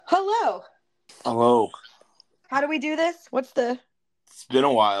Hello. Hello. How do we do this? It's been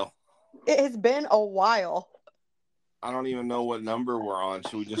a while. It has been a while. I don't even know what number we're on.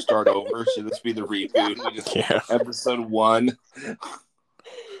 Should we just start over? Should this be the reboot? Episode 1.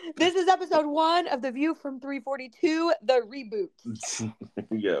 This is episode 1 of The View from 342, the reboot. There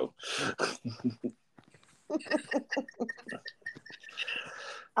we go.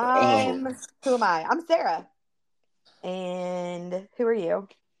 Who am I? I'm Sarah. And who are you?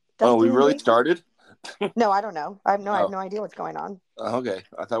 We really started? No, I don't know. I have no idea what's going on. Okay.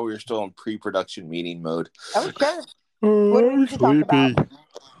 I thought we were still in pre-production meeting mode. Oh, sure. What do we need to talk about?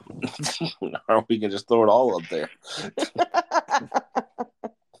 Or we can just throw it all up there.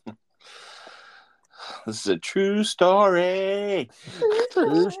 This is a true story.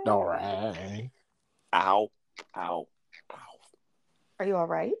 True story. Ow. Ow. Ow. Are you all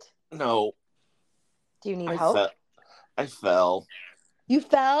right? No. Do you need help? I fell. You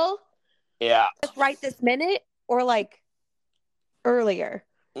fell? Yeah. Just right this minute or like earlier?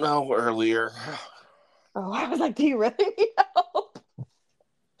 No, earlier. Oh, I was like, do you really need help?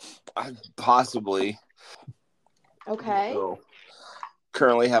 Possibly. Okay. So,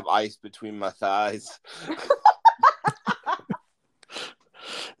 currently have ice between my thighs.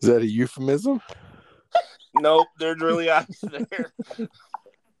 Is that a euphemism? Nope, there's really ice there.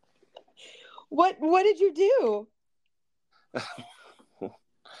 What did you do?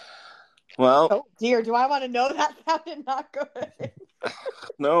 Well, oh dear, do I want to know that? That did not good.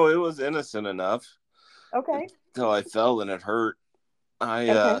 No, it was innocent enough. Okay. Until I fell and it hurt.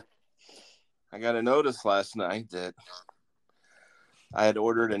 I got a notice last night that I had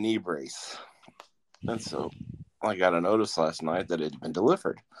ordered a knee brace. And so I got a notice last night that it had been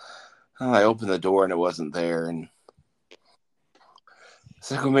delivered. I opened the door and it wasn't there. And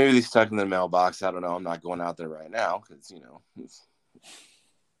it's like, well, maybe they stuck in the mailbox. I don't know. I'm not going out there right now because, it's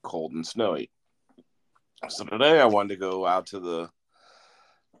cold and snowy. So today I wanted to go out to the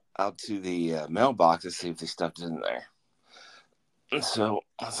mailbox to see if they stuffed it in there. And so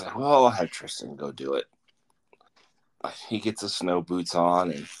I was like, well, I'll have Tristan go do it. He gets his snow boots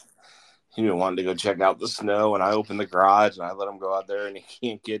on and he wanted to go check out the snow, and I opened the garage and I let him go out there and he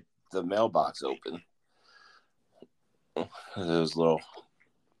can't get the mailbox open. It was a little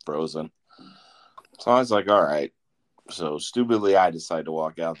frozen. So I was like, all right. So stupidly I decided to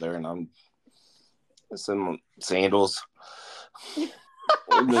walk out there and I'm in sandals in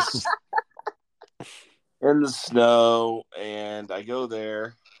the snow, and I go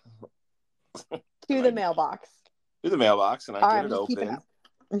there to the mailbox. To the mailbox, and I get it open.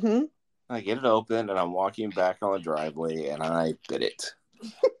 Mm-hmm. I get it open, and I'm walking back on the driveway, and I bit it.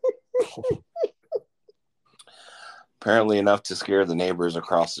 Apparently enough to scare the neighbors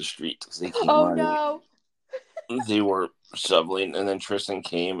across the street. They came running. No. They were shoveling, and then Tristan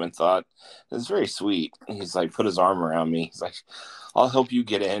came and thought, it was very sweet. He's like, put his arm around me. He's like, I'll help you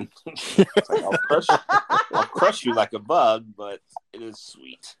get in. Like, I'll crush you like a bug, but it is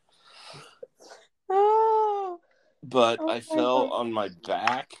sweet. Oh. But I fell on my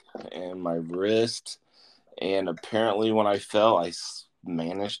back and my wrist, and apparently when I fell, I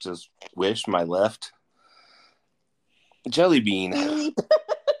managed to squish my left jelly bean.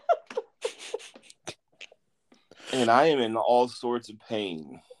 And I am in all sorts of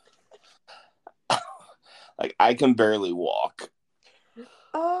pain. Like, I can barely walk.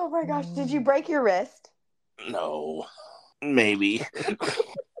 Oh my gosh, did you break your wrist? No. Maybe.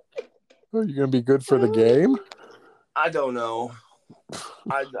 Are you going to be good for the game? I don't know.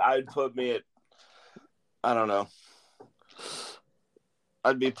 I'd put me at, I don't know.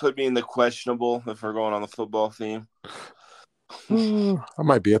 Put me in the questionable if we're going on the football theme. I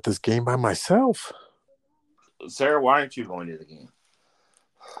might be at this game by myself. Sarah, why aren't you going to the game?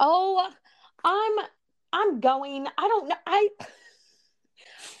 Oh, I'm going. I don't know.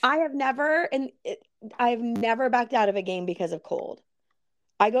 I've never backed out of a game because of cold.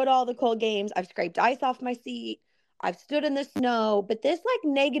 I go to all the cold games. I've scraped ice off my seat. I've stood in the snow, but this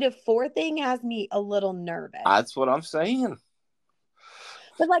 -4 thing has me a little nervous. That's what I'm saying.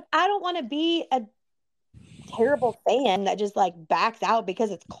 But I don't want to be a terrible fan that just backs out because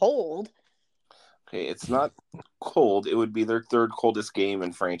it's cold. Okay, it's not cold. It would be their third coldest game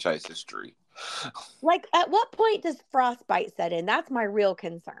in franchise history. At what point does frostbite set in? That's my real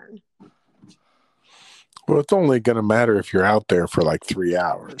concern. Well, it's only going to matter if you're out there for 3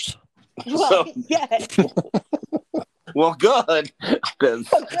 hours. Well, yes. Well, good. Because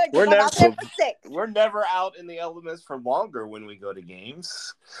we're never out in the elements for longer when we go to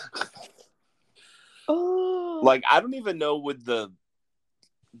games. Oh. I don't even know, would the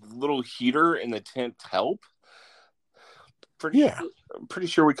little heater in the tent help? Pretty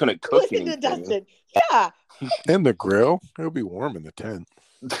sure we couldn't cook Listen anything. to Dustin. Yeah. In the grill, it'll be warm in the tent.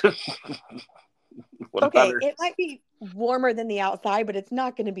 Okay, it might be warmer than the outside, but it's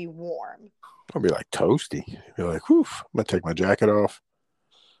not going to be warm. It'll be like toasty. You're like, whew, I'm going to take my jacket off.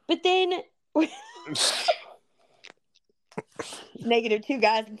 But then -2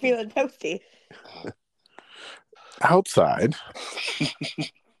 guys and feeling toasty. Outside.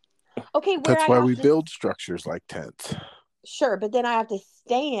 Okay, that's why we build structures like tents. Sure, but then I have to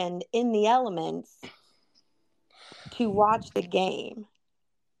stand in the elements to watch the game.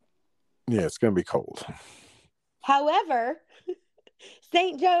 Yeah, it's going to be cold. However,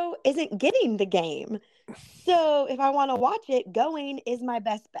 St. Joe isn't getting the game. So if I want to watch it, going is my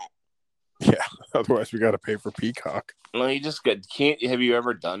best bet. Yeah, otherwise we got to pay for Peacock. No, you just can't. Have you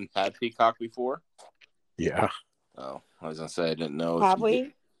ever had Peacock before? Yeah. Oh, I was going to say, I didn't know. Have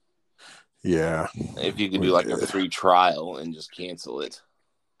we? Yeah. If you could do like a free trial and just cancel it.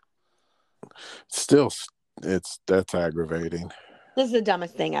 Still, that's aggravating. This is the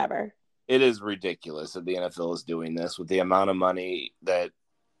dumbest thing ever. It is ridiculous that the NFL is doing this with the amount of money that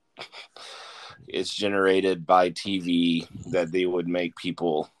is generated by TV that they would make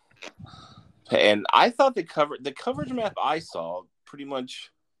people. And I thought the coverage map I saw pretty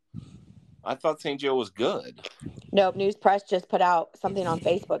much. I thought St. Joe was good. Nope. News Press just put out something on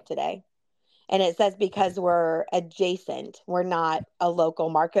Facebook today. And it says because we're adjacent, we're not a local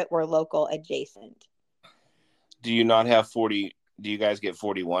market, we're local adjacent. Do you not have 40? Do you guys get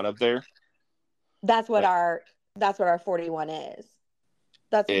 41 up there? That's what our 41 is.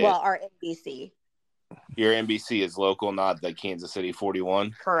 Our NBC. Your NBC is local, not the Kansas City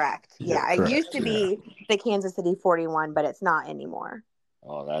 41? Correct. Yeah, correct. It used to be the Kansas City 41, but it's not anymore.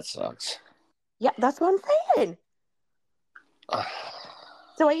 Oh, that sucks. Yeah, that's what I'm saying.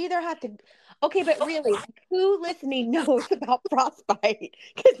 So I either have to... Okay, but really, who listening knows about frostbite?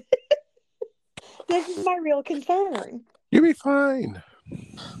 Because this is my real concern. You'll be fine.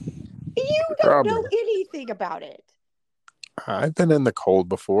 You don't know anything about it. I've been in the cold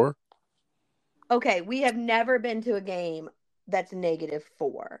before. Okay, we have never been to a game that's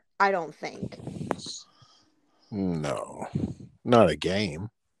 -4. I don't think. No, not a game.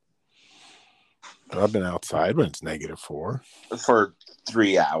 But I've been outside when it's -4. For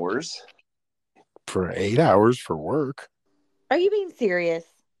 3 hours. For 8 hours for work. Are you being serious?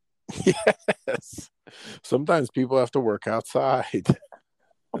 Yes. Sometimes people have to work outside.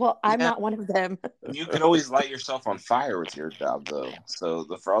 Well, I'm not one of them. You can always light yourself on fire with your job, though. So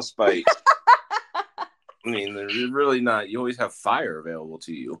the frostbite... I mean, you're really not. You always have fire available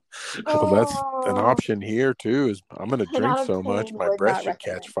to you. Well, that's an option here too. Is I'm going to drink so much my breath should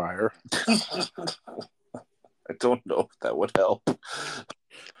catch fire. I don't know if that would help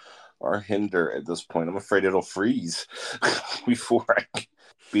or hinder at this point. I'm afraid it'll freeze before I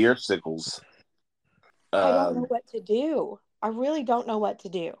beer sickles. I don't know what to do. I really don't know what to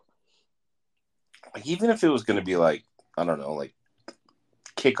do. Even if it was going to be like, I don't know, like.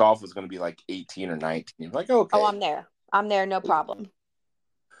 Kickoff was going to be like 18 or 19. Like, okay. Oh, I'm there. No problem.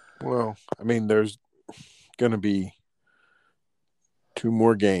 Well, I mean, there's going to be 2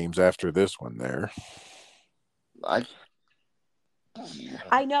 more games after this one there. I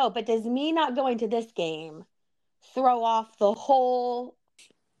know, but does me not going to this game throw off the whole...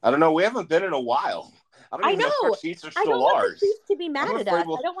 I don't know. We haven't been in a while. I don't even know if our seats are still ours. I don't want the seats to be mad at us. I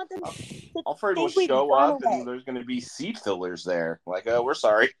don't want them to... I'm afraid we'll show up and there's going to be seat fillers there. Like, oh, we're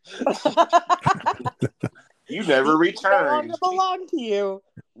sorry. You never returned. They belong to you.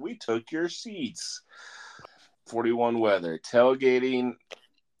 We took your seats. 41 weather. Tailgating,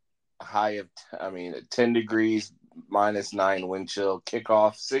 high of, 10 degrees, -9 wind chill.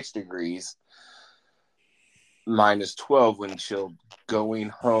 Kickoff, 6 degrees, -12 wind chill. Going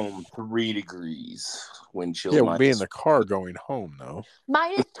home, 3 degrees wind chill. Yeah, we'll be in the car going home, though.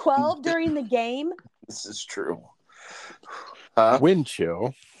 -12 during the game? This is true. Wind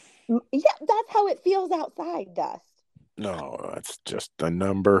chill? Yeah, that's how it feels outside, Dust. No, that's just a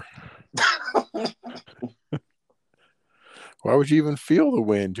number. Why would you even feel the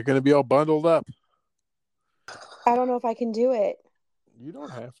wind? You're going to be all bundled up. I don't know if I can do it. You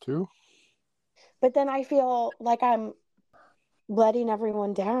don't have to. But then I feel like I'm letting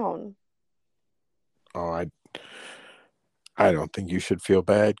everyone down. Oh, I don't think you should feel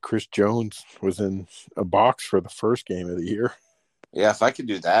bad. Chris Jones was in a box for the first game of the year. Yeah, if I could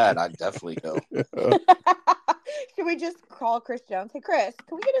do that, I'd definitely go. Should we just call Chris Jones? Hey, Chris,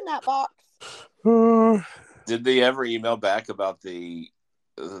 can we get in that box? Did they ever email back about the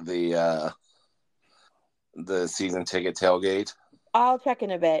season ticket tailgate? I'll check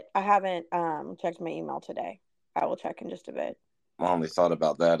in a bit. I haven't checked my email today. I will check in just a bit. My only thought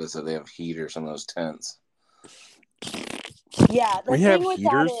about that is that they have heaters in those tents. Yeah, the We thing have with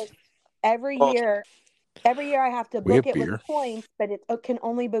heaters. that is every Oh. year I have to We have book it beer. with points, but it can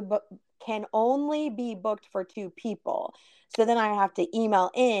only be booked for 2 people. So then I have to email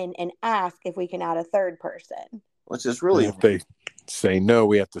in and ask if we can add a third person. Which is And really if they say no,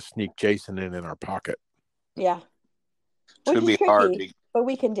 we have to sneak Jason in our pocket. Yeah. it's Which going to is be hard. tricky, but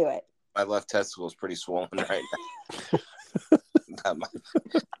we can do it. My left testicle is pretty swollen right now.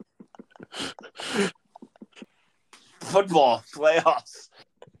 Football playoffs.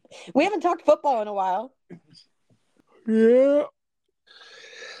 We haven't talked football in a while. Yeah.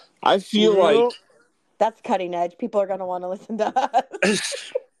 I feel like that's cutting edge. People are going to want to listen to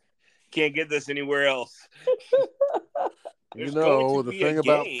us. Can't get this anywhere else. You know, the thing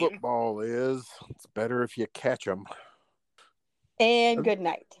about football is it's better if you catch them. And good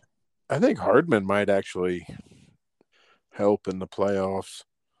night. I think Hardman might actually help in the playoffs.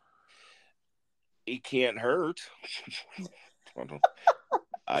 He can't hurt.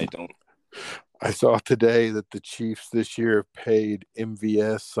 I don't. I saw today that the Chiefs this year have paid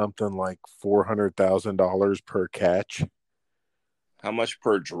MVS something like $400,000 per catch. How much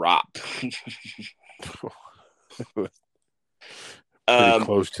per drop? Pretty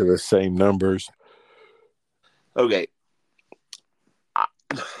close to the same numbers. Okay.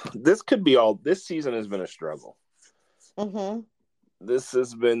 This could be all. This season has been a struggle. Mm-hmm. This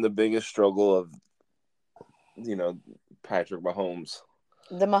has been the biggest struggle of, Patrick Mahomes.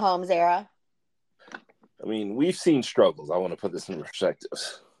 The Mahomes era. I mean, we've seen struggles. I want to put this in perspective.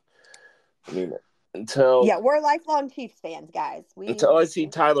 I mean, until we're lifelong Chiefs fans, guys. Until I see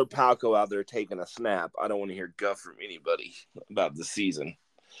Tyler Palko out there taking a snap, I don't want to hear guff from anybody about the season.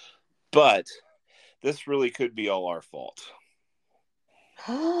 But this really could be all our fault.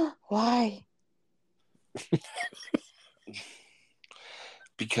 Why?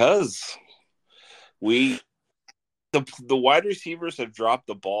 Because the wide receivers have dropped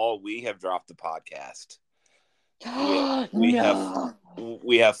the ball. We have dropped the podcast. We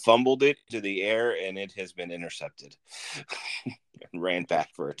have fumbled it to the air, and it has been intercepted and ran back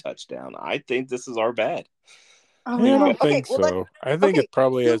for a touchdown. I think this is our bad. I don't think so. I think it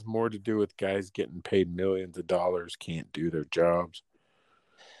probably has more to do with guys getting paid millions of dollars can't do their jobs.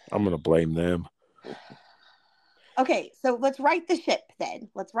 I'm going to blame them. Okay, so let's right the ship then.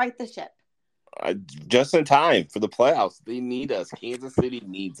 Let's right the ship. Just in time for the playoffs. They need us. Kansas City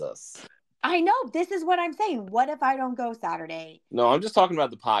needs us. I know. This is what I'm saying. What if I don't go Saturday? No, I'm just talking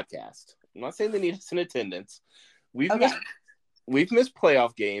about the podcast. I'm not saying they need us in attendance. We've missed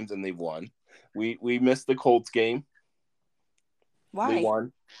playoff games and they've won. We missed the Colts game. Why? We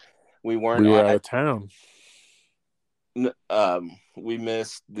won. We were out of town. We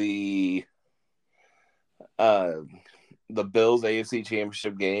missed the Bills AFC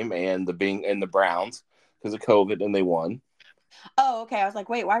Championship game and the Browns because of COVID, and they won. Oh, okay. I was like,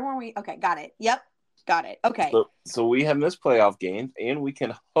 wait, why weren't we? Okay, got it. Yep, got it. Okay. So we have missed playoff games, and we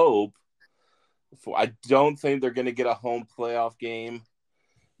can hope. I don't think they're going to get a home playoff game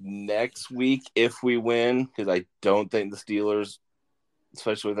next week if we win, because I don't think the Steelers,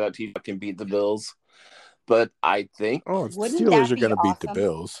 especially with that team, can beat the Bills. But I think the Steelers are going to beat the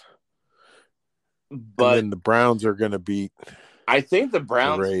Bills. But then the Browns are going to beat. I think the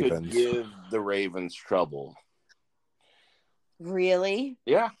Browns could give the Ravens trouble. Really?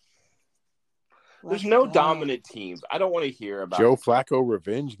 Yeah. There's no dominant teams. I don't want to hear about Joe Flacco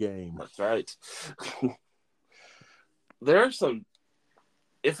revenge game. That's right. There are some,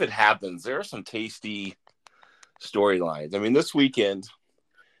 if it happens, there are some tasty storylines. I mean, this weekend,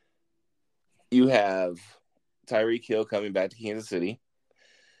 you have Tyreek Hill coming back to Kansas City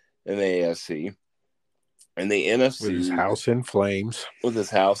in the AFC. And the NFC. With his house in flames.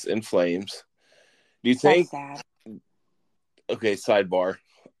 Do you think? That's sad. Okay, sidebar.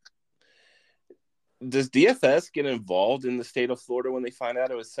 Does DFS get involved in the state of Florida when they find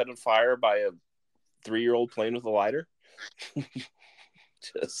out it was set on fire by a 3-year-old playing with a lighter?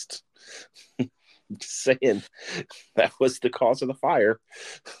 Just saying, that was the cause of the fire.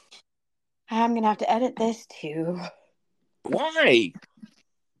 I'm going to have to edit this too. Why?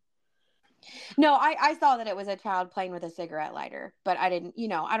 No, I saw that it was a child playing with a cigarette lighter, but I didn't,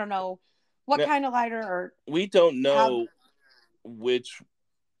 I don't know what kind of lighter or. We don't know which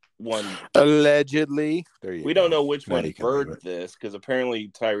one. Allegedly. We don't know which one birthed this, because apparently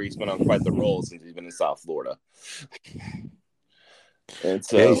Tyreek's been on quite the roll since he's been in South Florida. And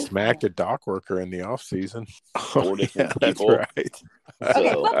so he smacked a dock worker in the offseason. That's right.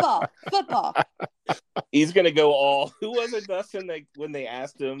 Okay, football. He's gonna go all. Who was it, Dustin? When they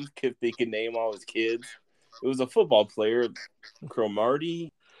asked him if they could name all his kids, It was a football player,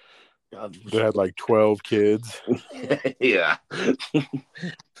 Cromartie. They had like 12 kids. Yeah.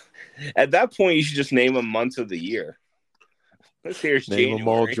 At that point, you should just name them months of the year. Here's name January. them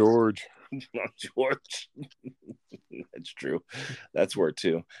all George. Not George. That's true. That's word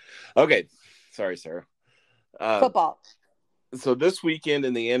too. Okay. Sorry, Sarah. Football. So this weekend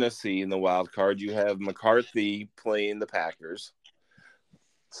in the NFC, in the wild card, you have McCarthy playing the Packers.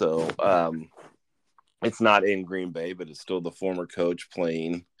 So it's not in Green Bay, but it's still the former coach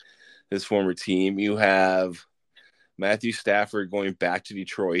playing his former team. You have Matthew Stafford going back to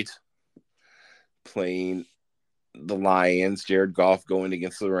Detroit, playing the Lions. Jared Goff going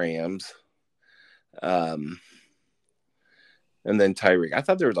against the Rams. And then Tyreek. I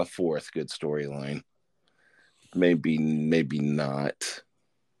thought there was a fourth good storyline. Maybe not.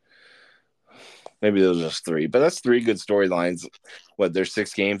 Maybe those are just three. But that's three good storylines. What, there's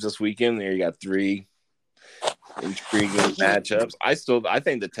 6 games this weekend. There you got 3 intriguing matchups. I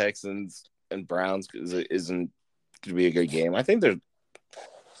think the Texans and Browns isn't going to be a good game. I think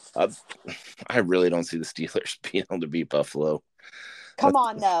I really don't see the Steelers being able to beat Buffalo. Come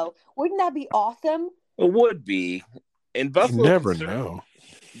on, though. Wouldn't that be awesome? It would be. And Buffalo, you never know.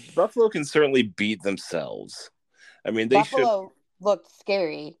 Buffalo can certainly beat themselves. I mean, Buffalo looked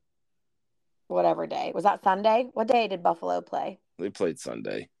scary. Whatever day. Was that Sunday? What day did Buffalo play? They played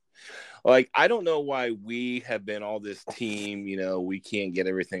Sunday. Like, I don't know why we have been all this team, we can't get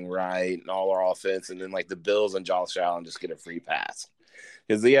everything right and all our offense, and then like the Bills and Josh Allen just get a free pass.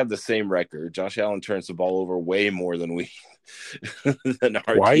 Because they have the same record. Josh Allen turns the ball over way more than we than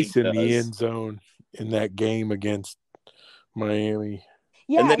our twice team in does. the end zone in that game against Miami.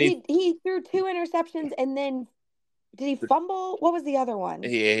 Yeah, and then he threw 2 interceptions, and then did he fumble? What was the other one?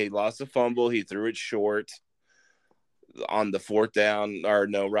 He lost a fumble. He threw it short on the 4th down, or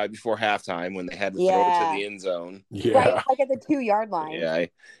no, right before halftime when they had to throw it to the end zone. Yeah, right, like at the 2-yard line. Yeah,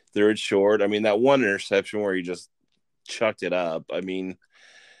 he threw it short. I mean, that one interception where he just chucked it up. I mean,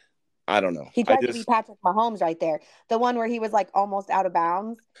 I don't know. He tried to be Patrick Mahomes right there. The one where he was like almost out of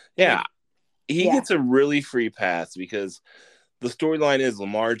bounds. Yeah, he gets a really free pass because the storyline is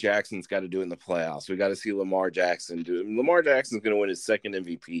Lamar Jackson's got to do it in the playoffs. We got to see Lamar Jackson do it. Lamar Jackson's going to win his 2nd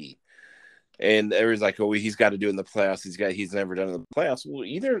MVP. And everyone's like, oh, he's got to do it in the playoffs. He's never done it in the playoffs. Well,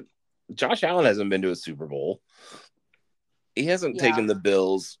 either Josh Allen hasn't been to a Super Bowl. He hasn't taken the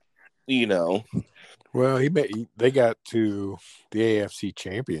Bills, Well, they got to the AFC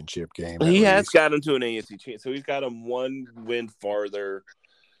Championship game. He has got him to an AFC Championship. So he's got him 1 win farther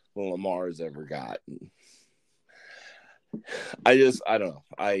than Lamar has ever gotten. I don't know.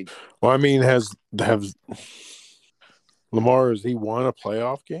 Well, I mean, have Lamar, has he won a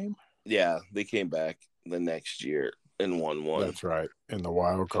playoff game? Yeah, they came back the next year and won one. That's right. In the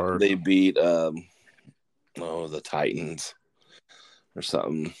wild card. They beat the Titans or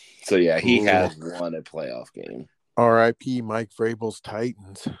something. So yeah, he has won a playoff game. R.I.P. Mike Vrabel's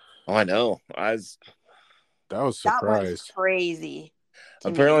Titans. Oh, I know. That was surprised. That was crazy.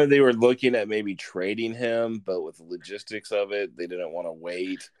 Apparently they were looking at maybe trading him, but with the logistics of it, they didn't want to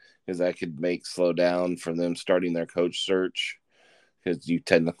wait because that could slow down for them starting their coach search, because you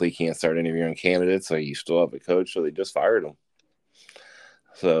technically can't start interviewing candidates, so you still have a coach, so they just fired him.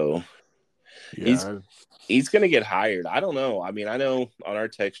 So he's going to get hired. I don't know. I mean, I know on our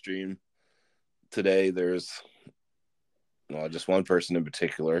text stream today there's just one person in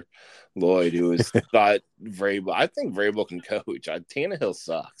particular, Lloyd, who has thought Vrabel. I think Vrabel can coach. Tannehill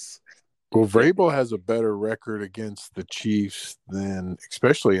sucks. Well, Vrabel has a better record against the Chiefs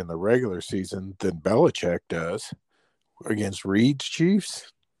especially in the regular season, than Belichick does against Reed's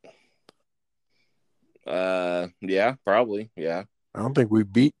Chiefs. Yeah, probably. Yeah. I don't think we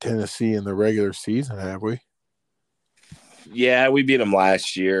beat Tennessee in the regular season, have we? Yeah, we beat them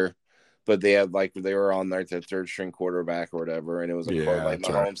last year. But they had they were on their 3rd string quarterback or whatever, and it was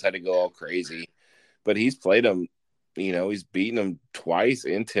Mahomes had to go all crazy. But he's played them, he's beaten them twice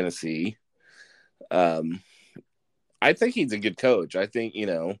in Tennessee. I think he's a good coach. I think he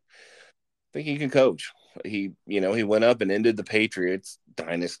can coach. He went up and ended the Patriots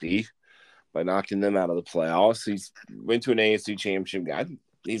dynasty by knocking them out of the playoffs. He's went to an AFC Championship guy.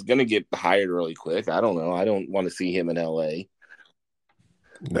 He's going to get hired really quick. I don't know. I don't want to see him in LA.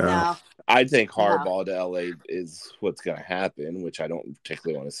 No. I think Harbaugh to LA is what's going to happen, which I don't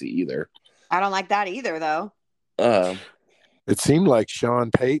particularly want to see either. I don't like that either, though. It seemed like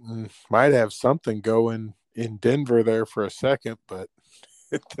Sean Payton might have something going in Denver there for a second, but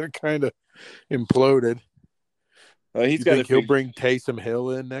they're kind of imploded. He'll bring Taysom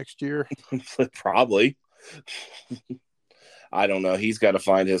Hill in next year? Probably. I don't know. He's got to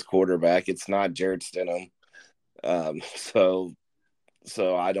find his quarterback. It's not Jared Stidham. So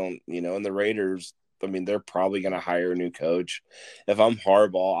I don't, and the Raiders, I mean, they're probably going to hire a new coach. If I'm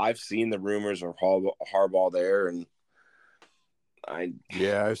Harbaugh, I've seen the rumors of Harbaugh there, and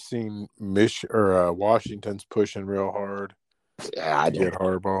I've seen Washington's pushing real hard. I get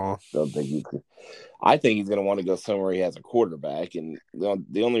Harbaugh. Don't think he could. I think he's going to want to go somewhere he has a quarterback, and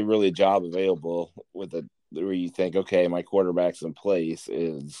the only really job available where you think, okay, my quarterback's in place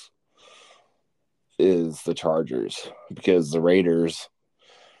is the Chargers, because the Raiders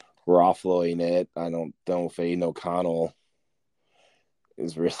were offloading it. I don't know if Aiden O'Connell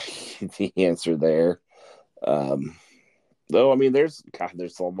is really the answer there. Though, I mean, there's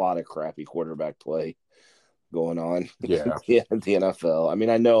a lot of crappy quarterback play going on in the NFL. I mean,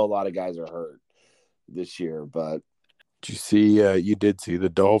 I know a lot of guys are hurt this year, but you did see the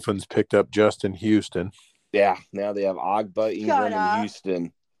Dolphins picked up Justin Houston. Yeah, now they have Ogbah, Ingram, and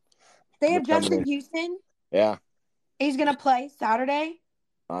Houston. They have Justin Houston? Yeah. He's going to play Saturday?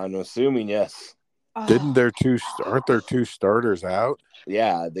 I'm assuming, yes. Aren't there two starters out?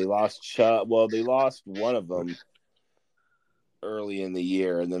 Yeah, they lost Chubb. Well, they lost one of them early in the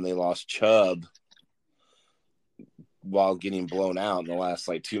year, and then they lost Chubb while getting blown out in the last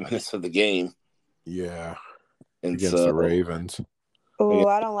 2 minutes of the game. Yeah. And against the Ravens. Oh,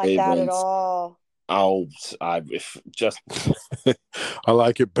 I don't like that at all. I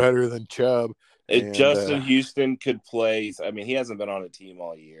like it better than Chubb. If Justin Houston could play, I mean, he hasn't been on a team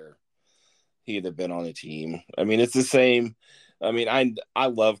all year. He'd have been on a team. I mean, it's the same. I mean, I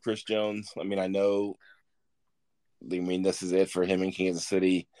love Chris Jones. I mean, this is it for him in Kansas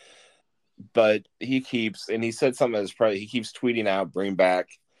City. But he said something that's probably, he keeps tweeting out, bring back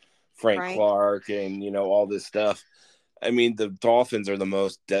Frank Clark and, all this stuff. I mean, the Dolphins are the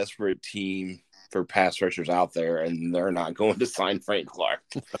most desperate team for pass rushers out there, and they're not going to sign Frank Clark.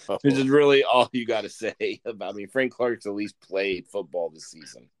 Which is really all you got to say about me. Frank Clark's at least played football this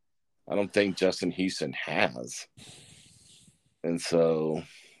season. I don't think Justin Houston has. And so...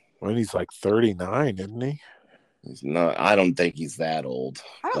 Well, he's 39, isn't he? He's not. I don't think he's that old.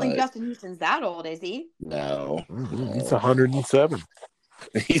 I don't think Justin Houston's that old, is he? No. He's 107.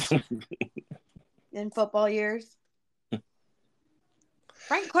 In football years.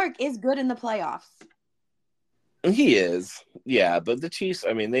 Frank Clark is good in the playoffs. He is. Yeah, but the Chiefs,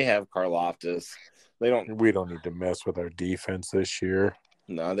 I mean, they have Karlaftis. We don't need to mess with our defense this year.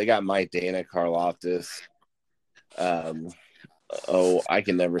 No, they got Mike Dana, Karlaftis. I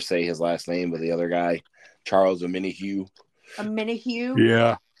can never say his last name, but the other guy, Charles Omenihu.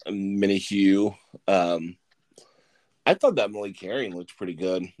 Yeah. Omenihu. I thought that Malik Herring looked pretty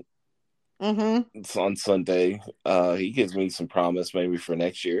good. Mm-hmm. It's on Sunday. He gives me some promise maybe for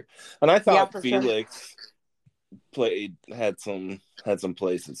next year. And I thought Felix had some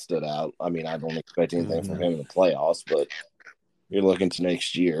plays that stood out. I mean, I don't expect anything from him in the playoffs, but you're looking to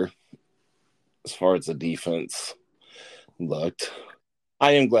next year as far as the defense looked.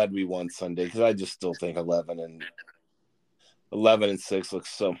 I am glad we won Sunday, because I just still think 11-6 looks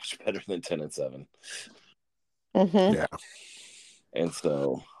so much better than 10-7. Mm-hmm. Yeah. And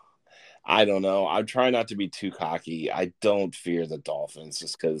so I don't know. I'm trying not to be too cocky. I don't fear the Dolphins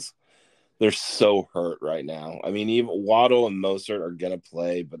just because they're so hurt right now. I mean, even Waddle and Mostert are going to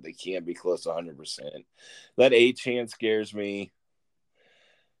play, but they can't be close to 100%. That Achane scares me.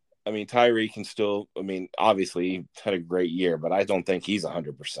 I mean, Tyree can still, obviously he had a great year, but I don't think he's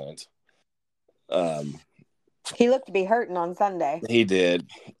 100%. He looked to be hurting on Sunday. He did.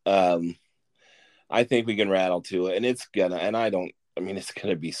 I think we can rattle to it, and it's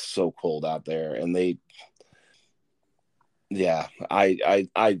gonna be so cold out there, and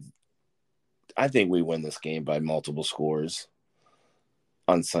I think we win this game by multiple scores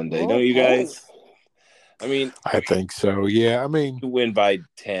on Sunday. Don't you guys? I think so. Yeah, win by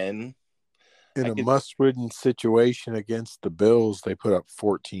 10. In a must-win situation against the Bills, they put up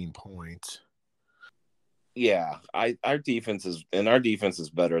 14 points. Yeah, our defense is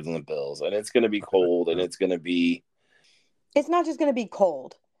better than the Bills, and it's going to be cold, and it's going to be. It's not just going to be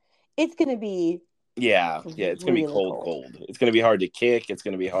cold; it's going to be. Yeah, it's going to be cold. It's going to be hard to kick. It's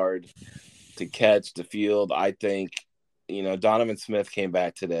going to be hard to catch the field. I think, Donovan Smith came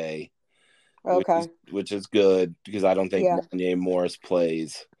back today. Okay. Which is good, because I don't think Wanya Morris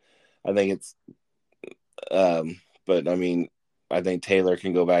plays. I think it's, but I think Taylor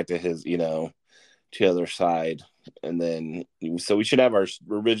can go back to his, to the other side, and then so we should have our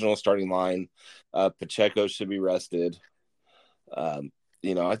original starting line. Pacheco should be rested. I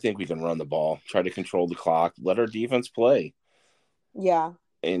think we can run the ball, try to control the clock, let our defense play. Yeah.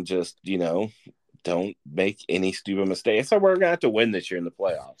 And just don't make any stupid mistakes. So we're gonna have to win this year in the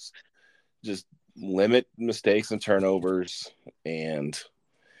playoffs. Just limit mistakes and turnovers, and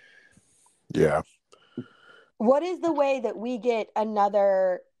Yeah. What is the way that we get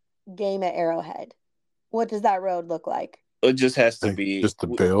another game at Arrowhead? What does that road look like? it just has I to think be just the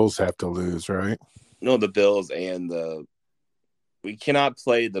Bills have to lose, right? no, the Bills and we cannot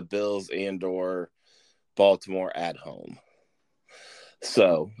play the Bills and or Baltimore at home.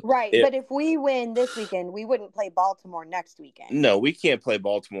 So Right, but if we win this weekend, we wouldn't play Baltimore next weekend. no, we can't play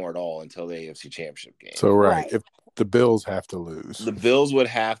Baltimore at all until the AFC Championship game. So Right. if the Bills have to lose, the Bills would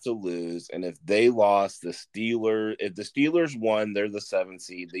have to lose, and if they lost, if the Steelers won, they're the 7th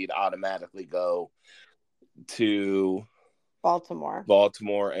seed. They'd automatically go to Baltimore,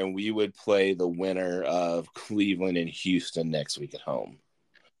 and we would play the winner of Cleveland and Houston next week at home.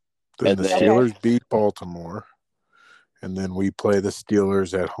 then the Steelers beat Baltimore, and then we play the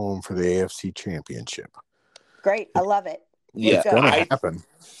Steelers at home for the AFC Championship. Great. I love it. Yeah, it's going to happen.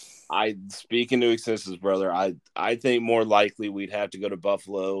 Speaking to Excensus, brother, I think more likely we'd have to go to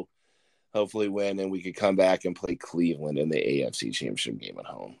Buffalo, hopefully win, and we could come back and play Cleveland in the AFC Championship game at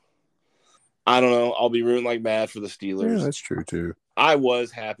home. I don't know. I'll be rooting like mad for the Steelers. Yeah, that's true, too. I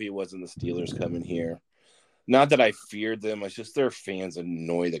was happy it wasn't the Steelers coming here. Not that I feared them. It's just their fans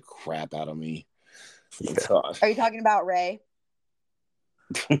annoy the crap out of me. Yeah. Are you talking about Ray?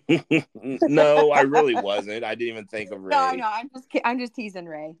 No, I really wasn't. I didn't even think of Ray. No, I know. I'm just teasing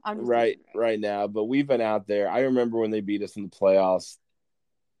Ray. Right now. But we've been out there. I remember when they beat us in the playoffs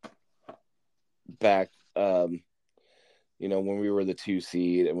back, when we were the 2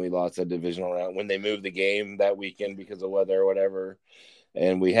 seed and we lost that divisional round, when they moved the game that weekend because of weather or whatever,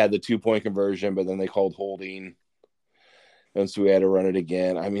 and we had the 2-point conversion, but then they called holding, and so we had to run it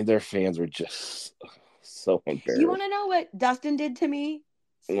again. I mean, their fans were just so embarrassed. You want to know what Dustin did to me?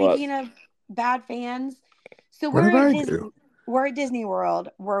 Speaking of bad fans, so we're at Disney World.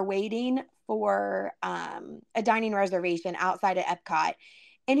 We're waiting for a dining reservation outside of Epcot.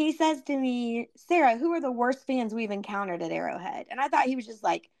 And he says to me, Sarah, who are the worst fans we've encountered at Arrowhead? And I thought he was just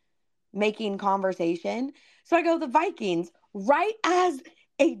like making conversation. So I go, the Vikings, right as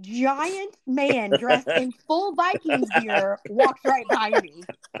a giant man dressed in full Vikings gear walks right by me.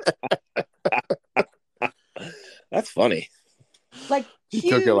 That's funny. Like, he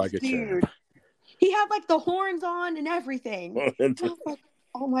huge took it like a dude. champ. He had like the horns on and everything. And I was like,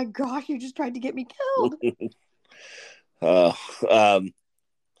 oh my gosh, you just tried to get me killed.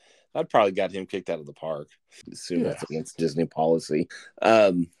 I'd probably got him kicked out of the park. Assume that's against Disney policy.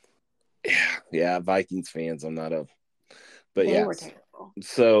 Yeah, Vikings fans, I'm not a. But they were terrible.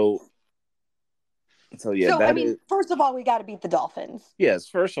 So yeah. So I mean, first of all, we got to beat the Dolphins. Yes,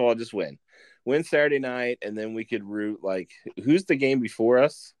 first of all, just win Saturday night, and then we could root like who's the game before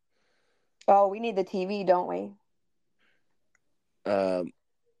us? Oh, we need the TV, don't we?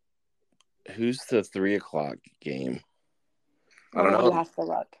 Who's the 3:00 game? I don't know. You have to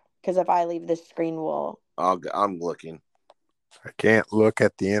look. Because if I leave this screen, I'm looking. I can't look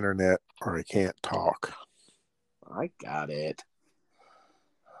at the internet or I can't talk. I got it.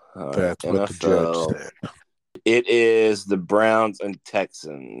 That's what the judge said. It is the Browns and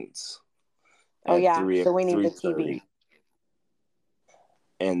Texans. Oh, yeah. So we need the TV.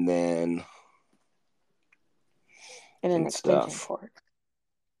 And then... And an extension cord.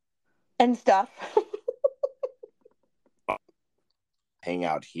 And stuff. Hang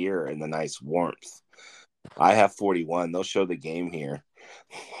out here in the nice warmth. I have 41. They'll show the game here.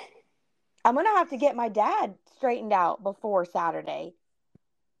 I'm gonna have to get my dad straightened out before Saturday.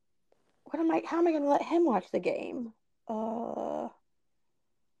 How am I gonna let him watch the game?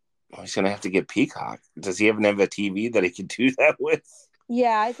 He's gonna have to get Peacock. Does he even have a TV that he can do that with?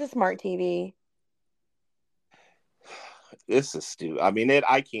 Yeah, it's a smart TV. This is stupid. I mean,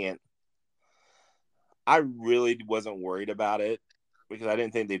 I can't. I really wasn't worried about it, because I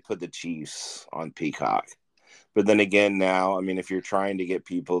didn't think they'd put the Chiefs on Peacock. But then again, now, I mean, if you're trying to get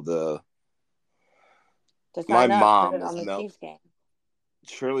people to my mom on the Chiefs game.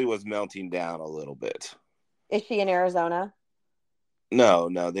 Shirley was melting down a little bit. Is she in Arizona? No,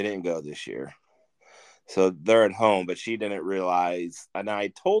 they didn't go this year. So they're at home, but she didn't realize, and I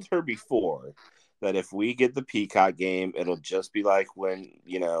told her before that if we get the Peacock game, it'll just be like when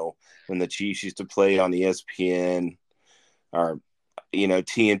the Chiefs used to play on ESPN or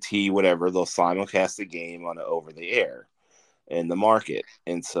TNT, whatever. They'll simulcast the game on over the air in the market.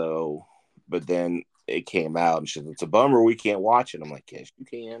 And so, but then it came out and she said, it's a bummer we can't watch it. I'm like, yes, you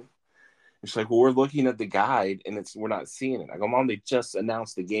can. She's like, well, we're looking at the guide and we're not seeing it. I go, Mom, they just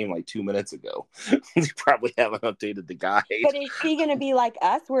announced the game like 2 minutes ago. They probably haven't updated the guide. But is she going to be like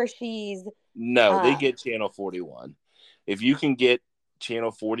us where she's... No, they get channel 41. If you can get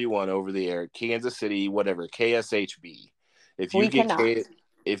Channel 41 over the air, Kansas City, whatever, KSHB. If We you get cannot.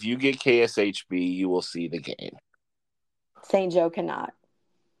 if you get KSHB, you will see the game. St. Joe cannot.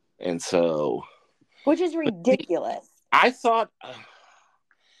 And so, which is ridiculous. I thought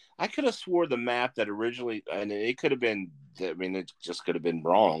I could have swore the map that originally, and it could have been, I mean, it just could have been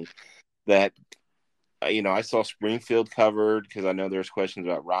wrong, that, I saw Springfield covered because I know there's questions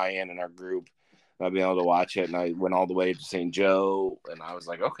about Ryan in our group not being able to watch it, and I went all the way to St. Joe, and I was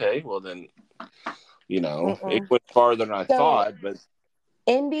like, okay, well then, it went farther than I thought, but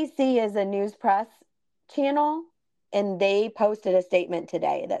NBC is a news press channel, and they posted a statement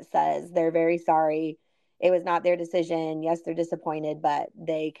today that says they're very sorry. It was not their decision. Yes, they're disappointed, but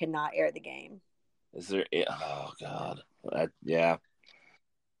they cannot air the game. Is there? Oh God, yeah.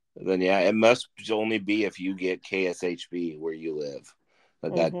 Then it must only be if you get KSHB where you live.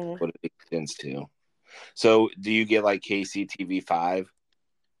 That's what it extends to. So, do you get like KCTV5?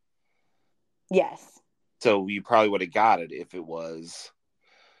 Yes. So you probably would have got it if it was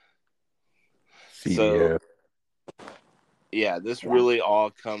CBS. So, yeah, this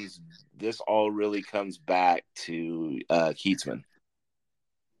all really comes back to Keatsman.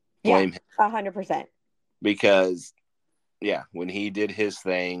 Blame him 100%. Because when he did his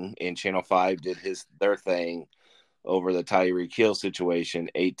thing and Channel 5 did their thing over the Tyreek Hill situation,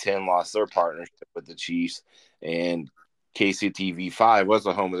 8-10 lost their partnership with the Chiefs, and KCTV5 was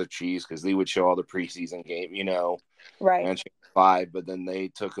the home of the Chiefs because they would show all the preseason game, right? And Channel 5, but then they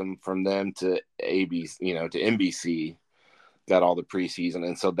took them from them to ABC, to NBC, got all the preseason,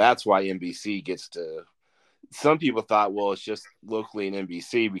 and so that's why NBC gets to. Some people thought, well, it's just locally in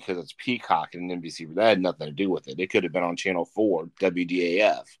NBC because it's Peacock and NBC, but that had nothing to do with it. It could have been on Channel 4,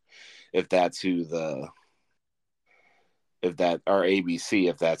 WDAF, or ABC,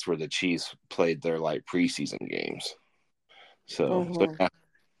 if that's where the Chiefs played their like preseason games. So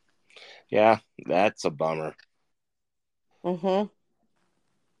that's a bummer. And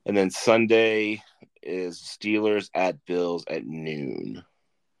then Sunday is Steelers at Bills at noon.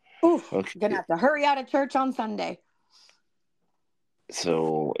 Oof, okay. Gonna have to hurry out of church on Sunday.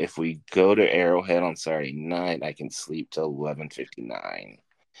 So if we go to Arrowhead on Saturday night, I can sleep till 11:59.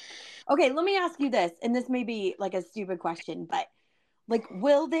 Okay, let me ask you this, and this may be like a stupid question, but like,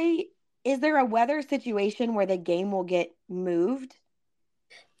 is there a weather situation where the game will get moved?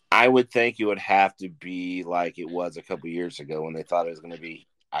 I would think it would have to be like it was a couple years ago when they thought it was going to be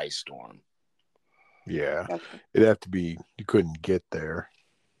ice storm. Yeah, it'd have to be, you couldn't get there.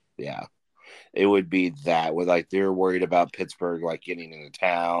 Yeah, it would be that with like they're worried about Pittsburgh like getting into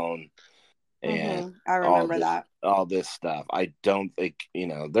town, and I remember all this stuff. I don't think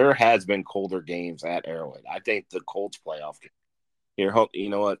there has been colder games at Arrowhead. I think the Colts playoff game. Here, you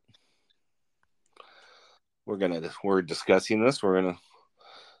know what? We're discussing this. We're gonna.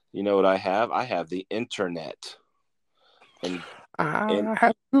 You know what I have? I have the internet, and I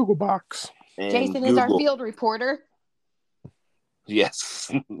have Google Box. Jason is our field reporter.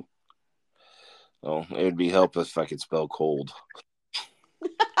 Yes. Oh, it would be helpful if I could spell cold.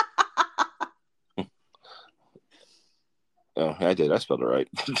 Oh, I did. I spelled it right.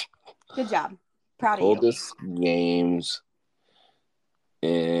 Good job. Proud of you. Coldest games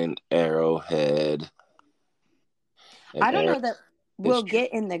in Arrowhead. I don't know that we'll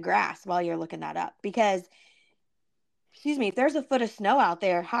get in the grass while you're looking that up because, if there's a foot of snow out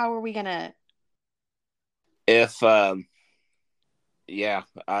there, how are we going to?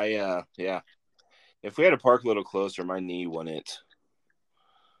 If we had to park a little closer, my knee wouldn't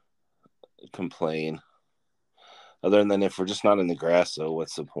complain. Other than if we're just not in the grass, though,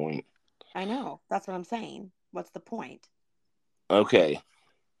 what's the point? I know. That's what I'm saying. What's the point? Okay.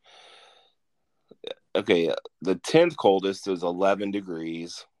 The 10th coldest is 11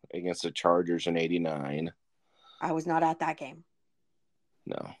 degrees against the Chargers in 89. I was not at that game.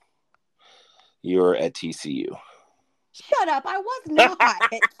 No. You were at TCU. Shut up. I was not.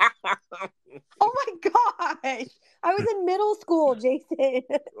 Oh my gosh. I was in middle school, Jason.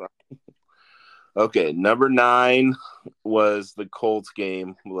 Okay, number 9 was the Colts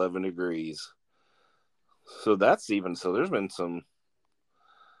game, 11 degrees. So there's been some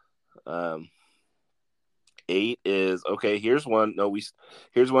 8 is okay, here's one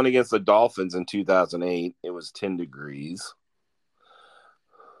against the Dolphins in 2008. It was 10 degrees.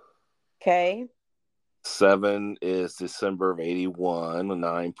 Okay. 7 is December of 81,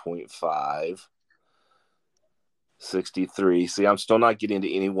 9.5. 63. See, I'm still not getting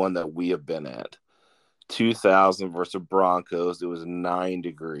to anyone that we have been at. 2000 versus Broncos, it was 9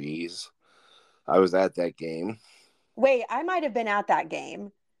 degrees. I was at that game. Wait, I might have been at that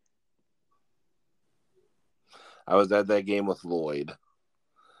game. I was at that game with Lloyd.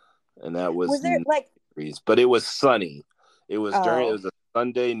 and that was Was there 9 degrees, but it was sunny. It was it was a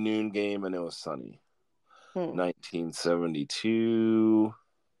Sunday noon game, and it was sunny. 1972,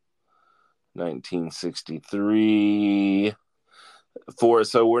 1963.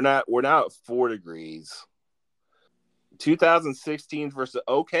 So we're now at 4 degrees. 2016 versus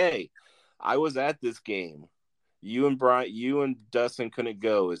I was at this game. You and Dustin couldn't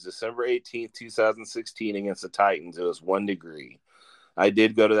go. It's December 18th, 2016 against the Titans. It was 1 degree. I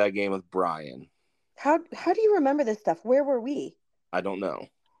did go to that game with Brian. How do you remember this stuff? Where were we? I don't know.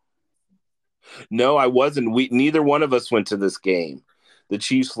 No, I wasn't. Neither one of us went to this game. The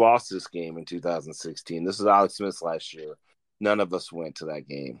Chiefs lost this game in 2016. This is Alex Smith's last year. None of us went to that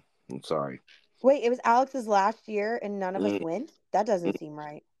game. I'm sorry. Wait, it was Alex's last year and none of us went? That doesn't seem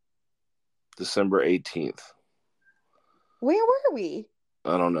right. December 18th. Where were we?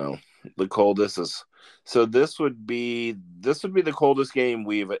 I don't know. The coldest is this would be the coldest game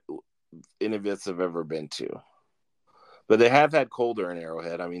any of us have ever been to. But they have had colder in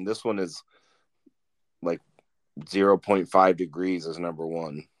Arrowhead. I mean, this one is like 0.5 degrees is number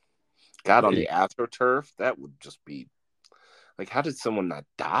one. God, on the AstroTurf, that would just be like, how did someone not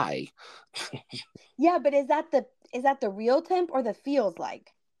die? Yeah, but is that the real temp or the feels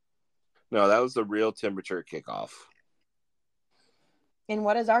like? No, that was the real temperature kickoff. And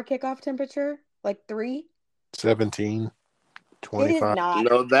what is our kickoff temperature? Like 3? 17, 25. It is not.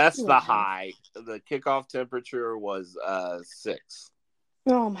 No, that's the high. The kickoff temperature was 6.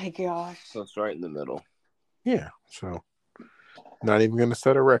 Oh my gosh. So it's right in the middle. Yeah, so not even going to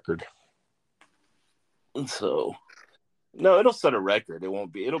set a record. So, no, it'll set a record. It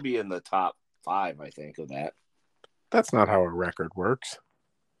won't be. It'll be in the top 5, I think, of that. That's not how a record works.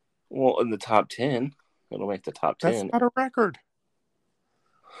 Well, in the top 10, it'll make the top 10. That's not a record.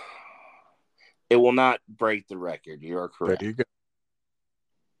 It will not break the record. You are correct. There you go.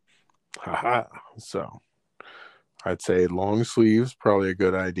 Haha. So, I'd say long sleeves probably a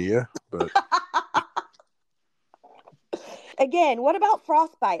good idea, but again, what about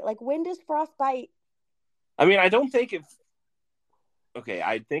frostbite? Like, when does frostbite? I mean, I don't think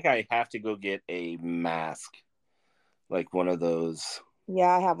I think I have to go get a mask, like one of those.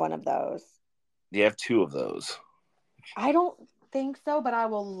 Yeah, I have one of those. Do you have 2 of those? I don't think so, but I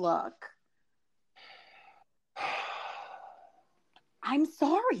will look. I'm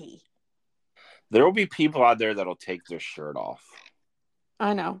sorry. There will be people out there that'll take their shirt off.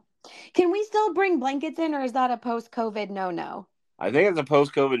 I know. Can we still bring blankets in, or is that a post-COVID no-no? I think it's a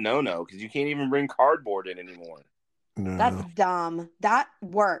post-COVID no-no because you can't even bring cardboard in anymore. No. That's dumb. That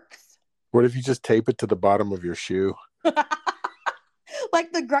works. What if you just tape it to the bottom of your shoe?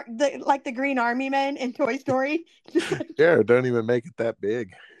 Like the Green Army Men in Toy Story? Yeah, don't even make it that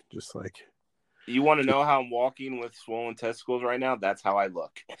big. Just like... You want to know how I'm walking with swollen testicles right now? That's how I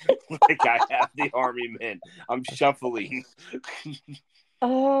look. Like I have the Army Men. I'm shuffling.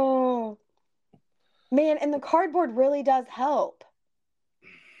 Oh. Man, and the cardboard really does help.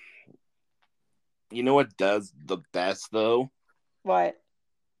 You know what does the best, though? What?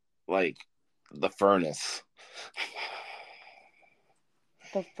 Like, the furnace.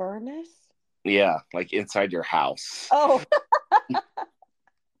 The furnace? Yeah, like inside your house. Oh.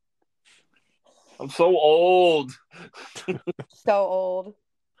 I'm so old. So old.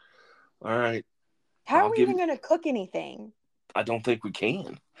 All right. How are we even going to cook anything? I don't think we can.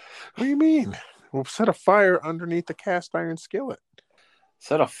 What do you mean? We'll set a fire underneath the cast iron skillet.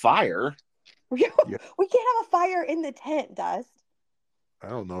 Set a fire? We can't have a fire in the tent, Dust. I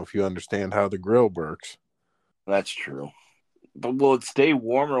don't know if you understand how the grill works. That's true. But will it stay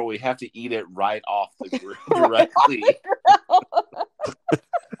warm, or we have to eat it right off the grill directly?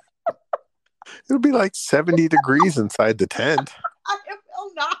 It'll be like 70 degrees inside the tent. I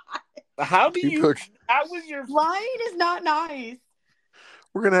will not. How was your line is not nice.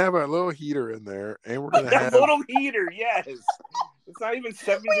 We're gonna have our little heater in there, and we're gonna have a little heater. Yes, it's not even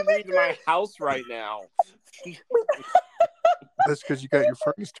 70 degrees in my house right now. That's because you got your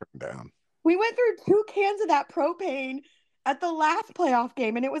furnace turned down. We went through 2 cans of that propane at the last playoff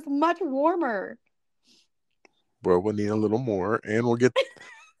game, and it was much warmer. Well, we'll need a little more, and we'll get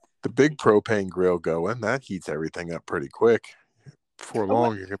the big propane grill going. That heats everything up pretty quick. Before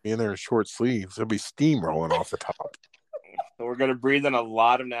long, you're going to be in there in short sleeves. There'll be steam rolling off the top. So we're going to breathe in a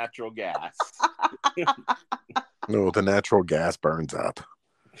lot of natural gas. No, the natural gas burns up.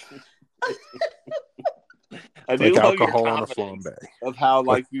 I do like love alcohol your on a confidence flambe. of how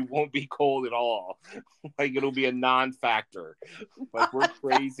like we won't be cold at all. Like it'll be a non-factor. Like we're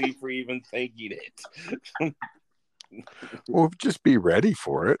crazy for even thinking it. Well, just be ready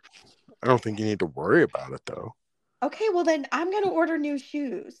for it. I don't think you need to worry about it, though. Okay, well then I'm going to order new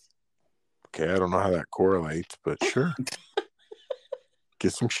shoes. Okay, I don't know how that correlates, but sure.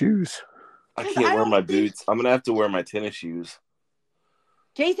 Get some shoes. I can't wear my boots. I'm going to have to wear my tennis shoes.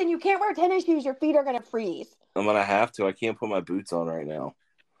 Jason, you can't wear tennis shoes. Your feet are going to freeze. I'm going to have to. I can't put my boots on right now.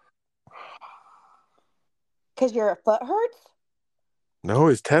 Because your foot hurts? No,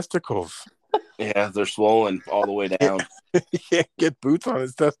 his testicles. Yeah, they're swollen all the way down. He can't get boots on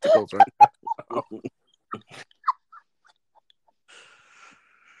his testicles right now.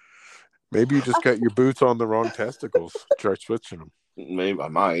 Maybe you just got your boots on the wrong testicles. Try switching them. Maybe I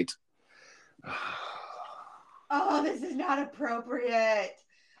might. Oh, this is not appropriate.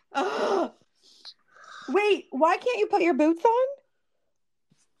 Oh. Wait, why can't you put your boots on?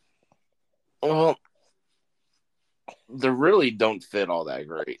 Well, they really don't fit all that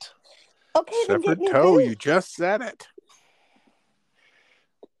great. Okay, then Separate get new toe, boots. you just said it.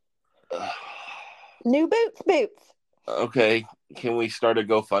 New boots. Okay, can we start a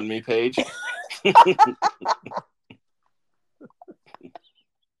GoFundMe page?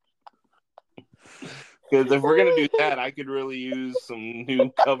 Because if we're going to do that, I could really use some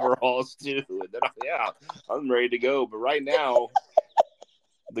new coveralls too. And then, I'm ready to go. But right now,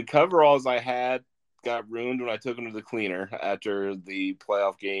 the coveralls I had got ruined when I took them to the cleaner after the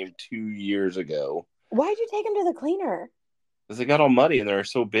playoff game 2 years ago. Why'd you take them to the cleaner? Because they got all muddy and they were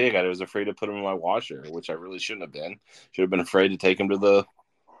so big, I was afraid to put them in my washer, which I really shouldn't have been. Should have been afraid to take them to the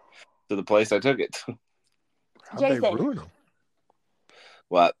place I took it. How'd Jason, they ruin them?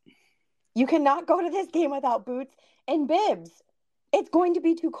 What? You cannot go to this game without boots and bibs. It's going to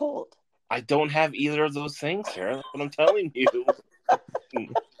be too cold. I don't have either of those things, Sarah. That's what I'm telling you.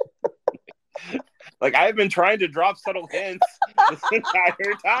 Like, I've been trying to drop subtle hints this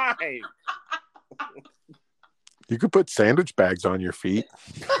entire time. You could put sandwich bags on your feet.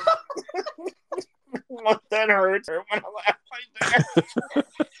 That hurts when I laugh like that.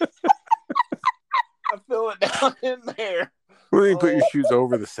 I feel it down in there. Well, you put your shoes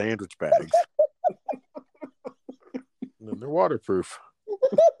over the sandwich bags. And then they're waterproof. Oh,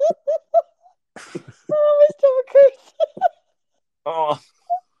 my stomach hurts. Oh.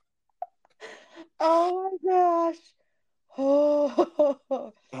 Oh my gosh. Oh.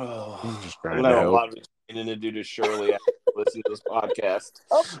 I'm just I'm trying gonna to have a help. lot of explaining to do to Shirley after listening to this podcast.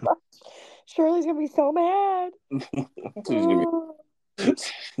 Oh gosh. Shirley's gonna be so mad. She's gonna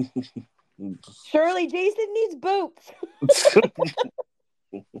Shirley, Jason needs boots.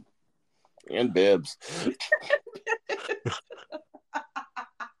 be... and bibs.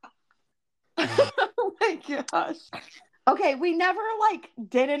 Oh my gosh. Okay, we never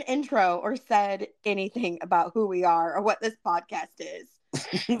did an intro or said anything about who we are or what this podcast is.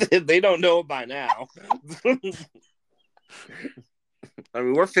 They don't know by now. I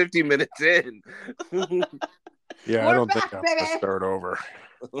mean, we're 50 minutes in. Yeah, We're I don't back, think I'm going baby. to start over.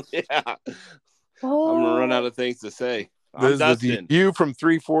 Yeah. I'm going to run out of things to say. I'm This is Dustin. the view from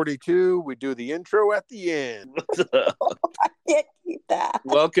 342. We do the intro at the end. I can't keep that.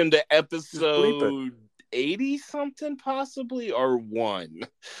 Welcome to bleep episode 80-something, possibly, or 1.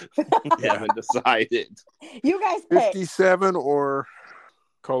 We Yeah. haven't decided. You guys pick. 57 or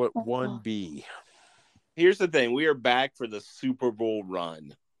call it 1B. Here's the thing. We are back for the Super Bowl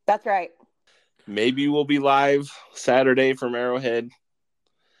run. That's right. Maybe we'll be live Saturday from Arrowhead.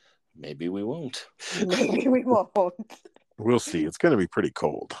 Maybe we won't. Maybe we won't. We'll see. It's going to be pretty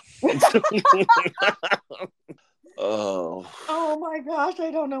cold. Oh. Oh my gosh,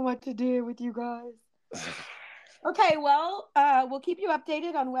 I don't know what to do with you guys. Okay, well, we'll keep you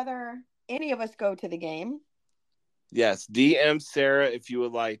updated on whether any of us go to the game. Yes, DM Sarah if you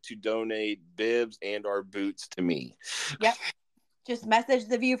would like to donate bibs and our boots to me. Yep. Just message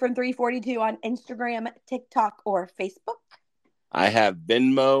the View from 342 on Instagram, TikTok, or Facebook. I have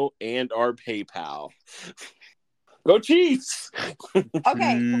Venmo and our PayPal. Go Chiefs!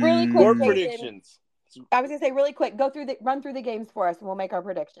 Okay, really quick, More Jason. predictions. I was gonna say really quick. Run through the games for us, and we'll make our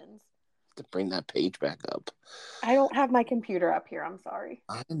predictions. To bring that page back up. I don't have my computer up here. I'm sorry.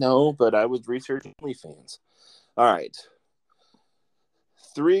 I know, but I was researching OnlyFans. All right.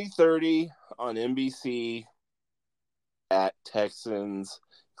 3:30 on NBC at Texans.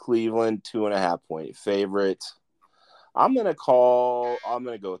 Cleveland 2.5 point favorite. I'm gonna go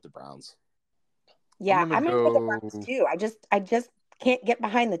with the Browns. Yeah, I'm I'm gonna gonna go the go- Browns too. I just can't get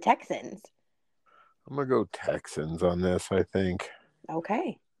behind the Texans. I'm going to go Texans on this, I think.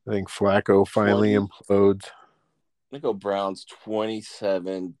 Okay. I think Flacco finally 20. implodes. I'm gonna go Browns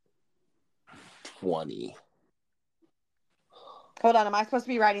 27-20. Hold on. Am I supposed to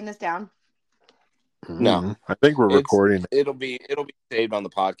be writing this down? No. I think we're recording. It'll be saved on the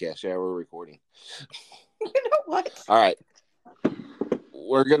podcast. Yeah, we're recording. You know what? All right.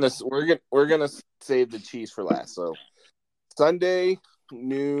 we're gonna save the Chiefs for last. So Sunday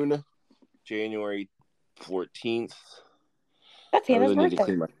noon, January 14th. That's I Hannah's really need to birthday.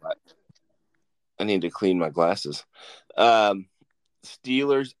 clean my. I need to clean my glasses.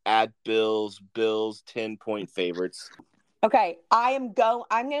 Steelers at Bills. Bills 10-point favorites. Okay, I'm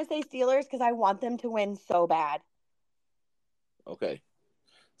gonna say Steelers because I want them to win so bad. Okay.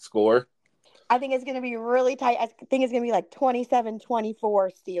 Score. I think it's gonna be really tight. I think it's gonna be like 27-24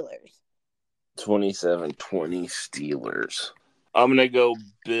 Steelers. 27-20 Steelers. I'm gonna go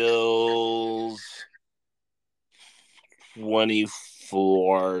Bills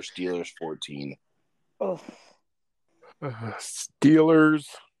 24, Steelers 14. Oof. Steelers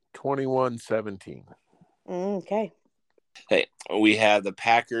 21-17. Okay. Hey, we have the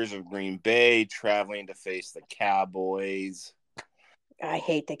Packers of Green Bay traveling to face the Cowboys. I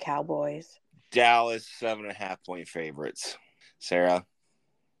hate the Cowboys. Dallas 7.5-point favorites. Sarah.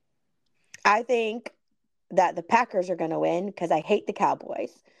 I think that the Packers are going to win because I hate the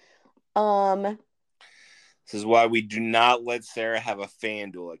Cowboys. This is why we do not let Sarah have a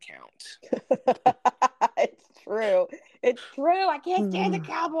FanDuel account. It's true. It's true. I can't stand the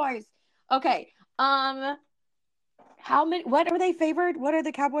Cowboys. Okay. How many? What are they favored? What are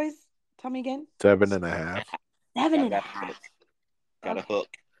the Cowboys? Tell me again. 7.5. 7.5. Got a hook.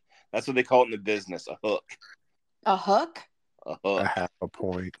 That's what they call it in the business, a hook. A hook? A hook. A half a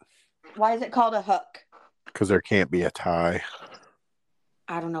point. Why is it called a hook? Because there can't be a tie.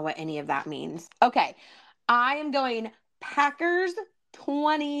 I don't know what any of that means. Okay. I am going Packers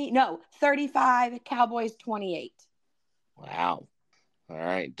 35, Cowboys 28. Wow. All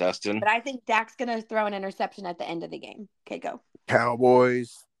right, Dustin. But I think Dak's going to throw an interception at the end of the game. Okay, go.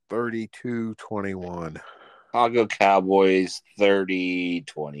 Cowboys 32-21. I'll go Cowboys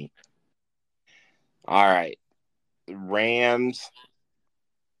 30-20. All right. Rams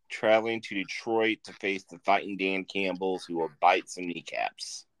traveling to Detroit to face the Fighting Dan Campbells, who will bite some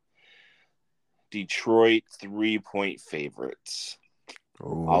kneecaps. Detroit 3-point favorites.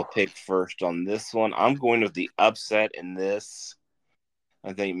 Ooh. I'll pick first on this one. I'm going with the upset in this.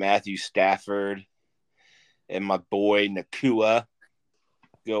 I think Matthew Stafford and my boy Nakua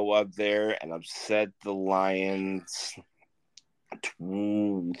go up there and upset the Lions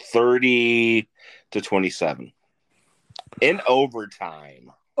 30-27 in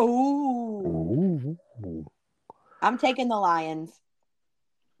overtime. Ooh. I'm taking the Lions.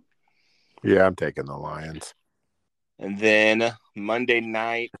 Yeah, I'm taking the Lions. And then Monday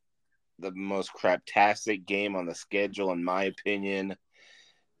night, the most craptastic game on the schedule, in my opinion,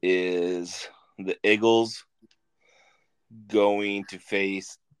 is the Eagles going to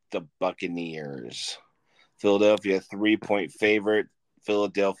face the Buccaneers. Philadelphia 3-point favorite.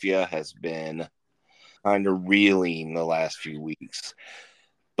 Philadelphia has been kind of reeling the last few weeks.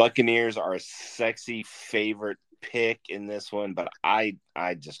 Buccaneers are a sexy favorite pick in this one, but I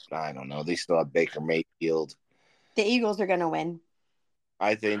don't know. They still have Baker Mayfield. The Eagles are going to win.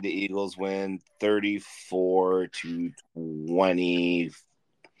 I think the Eagles win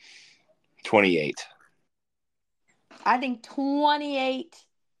 34-28. I think 28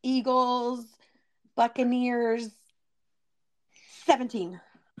 Eagles, Buccaneers 17.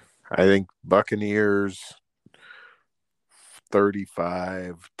 I think Buccaneers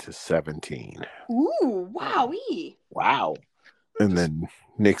 35-17. Ooh, wowee. Wow. And then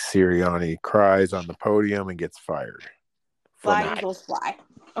Nick Sirianni cries on the podium and gets fired. Fly, Eagles, fly.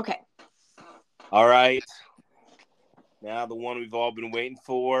 Okay. All right. Now the one we've all been waiting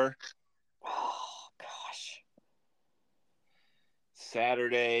for. Oh, gosh.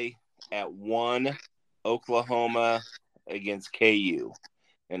 Saturday at 1, Oklahoma against KU.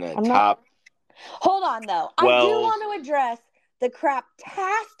 In a top. Hold on, though. I do want to address the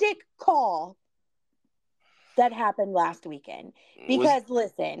craptastic call that happened last weekend. Because,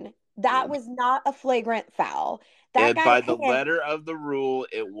 listen, that was not a flagrant foul. That guy, by the letter of the rule,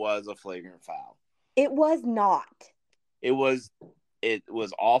 it was a flagrant foul. It was not. It was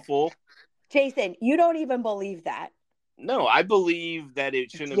awful. Jason, you don't even believe that. No, I believe that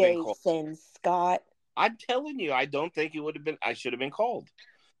it shouldn't have been called. Jason Scott. I'm telling you, I don't think it would have been. I should have been called.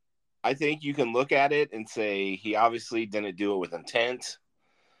 I think you can look at it and say he obviously didn't do it with intent.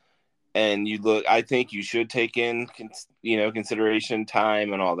 And I think you should take in, consideration,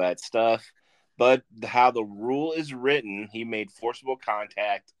 time, and all that stuff. But how the rule is written, he made forcible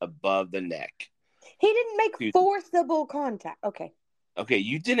contact above the neck. He didn't make forcible contact. Okay. Okay,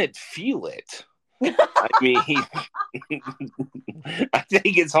 you didn't feel it. I mean, I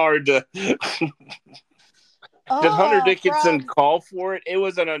think it's hard to. Did Hunter Dickinson call for it? It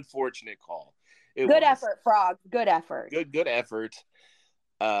was an unfortunate call. Good effort, Frog. Good effort. Good effort.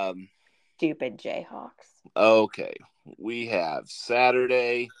 Stupid Jayhawks. Okay. We have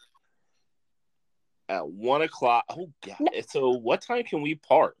Saturday at 1 o'clock. Oh, God. No. So what time can we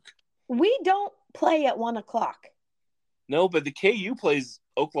park? We don't play at 1 o'clock. No, but the KU plays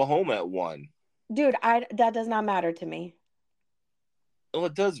Oklahoma at 1. Dude, that does not matter to me. Well,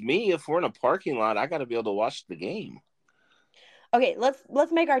 it does me. If we're in a parking lot, I got to be able to watch the game. Okay,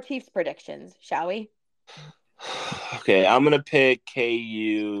 let's make our Chiefs predictions, shall we? Okay, I'm going to pick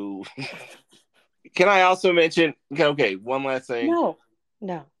KU. Can I also mention, okay, one last thing.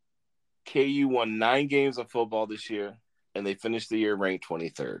 No. KU won 9 games of football this year, and they finished the year ranked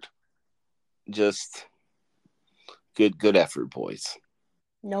 23rd. Just good effort, boys.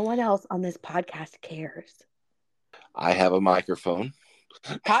 No one else on this podcast cares. I have a microphone.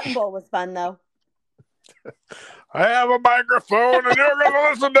 Cotton Bowl was fun, though. I have a microphone, and you're going to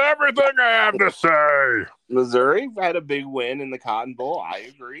listen to everything I have to say. Missouri had a big win in the Cotton Bowl. I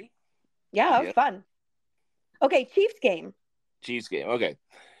agree. Yeah, it was fun. Okay, Chiefs game. Okay.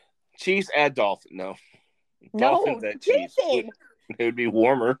 Chiefs at Dolphins. No. Dolphins at Chiefs. Chiefs. It would be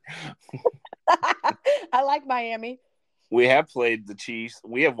warmer. I like Miami. We have played the Chiefs.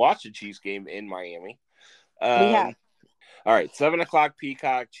 We have watched the Chiefs game in Miami. We have. All right, 7 o'clock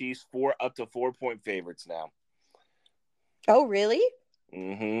Peacock. Chiefs up to 4-point favorites now. Oh, really?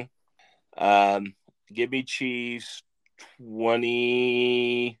 Mm-hmm. Give me Chiefs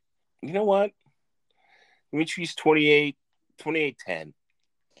 20. You know what? Give me Chiefs 28-10.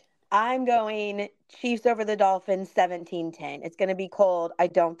 I'm going Chiefs over the Dolphins 17-10. It's going to be cold. I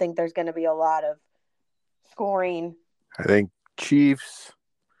don't think there's going to be a lot of scoring. I think Chiefs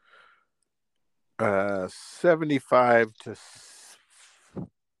 75-3.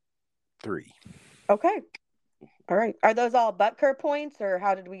 Okay. All right. Are those all Butker points, or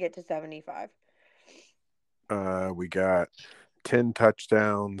how did we get to 75? We got 10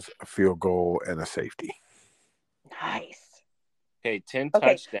 touchdowns, a field goal, and a safety. Nice. Okay, 10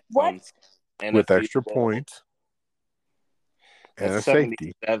 touchdowns. What? And with extra points. And a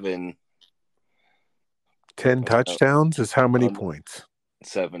safety. 77. 10 touchdowns is how many points?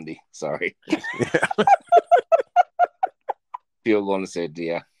 70. Sorry. Yeah. Field goal and safety.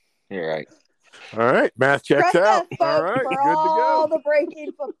 Yeah, you're right. All right, math checks out. All right, for good to go. All the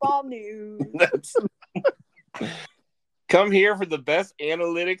breaking football news. Come here for the best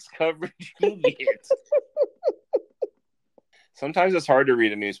analytics coverage you get. Sometimes it's hard to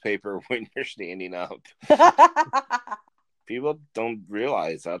read a newspaper when you're standing up. People don't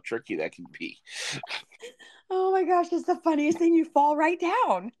realize how tricky that can be. Oh my gosh, it's the funniest thing. You fall right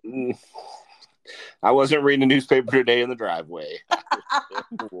down. I wasn't reading a newspaper today in the driveway.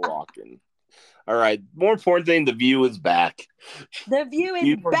 Walking. All right. More important thing, The View is back. The View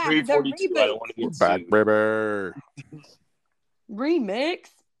is back. The reboot. I don't want to get back, baby. Remix.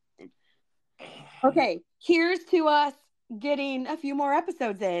 Okay, here's to us getting a few more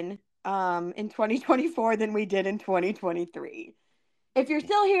episodes in 2024 than we did in 2023. If you're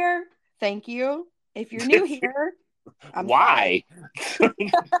still here, thank you. If you're new here, why?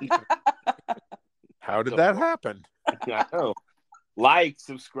 How did that happen? I know. Like,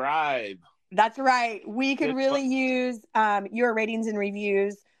 subscribe. That's right. We could really use your ratings and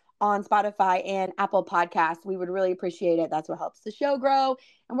reviews on Spotify and Apple Podcasts. We would really appreciate it. That's what helps the show grow.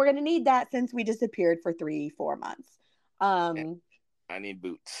 And we're going to need that since we disappeared for 3-4 months. I need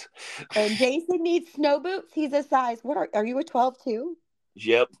boots. And Jason needs snow boots. He's a size. What are you a 12 too?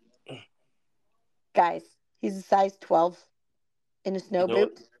 Yep. Guys, he's a size 12 in a snow boot.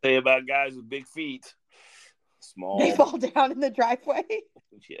 What they say about guys with big feet. Small. They fall down in the driveway.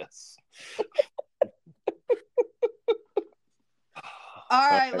 Yes. All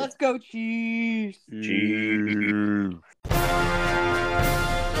right, let's go, Chiefs. Chiefs.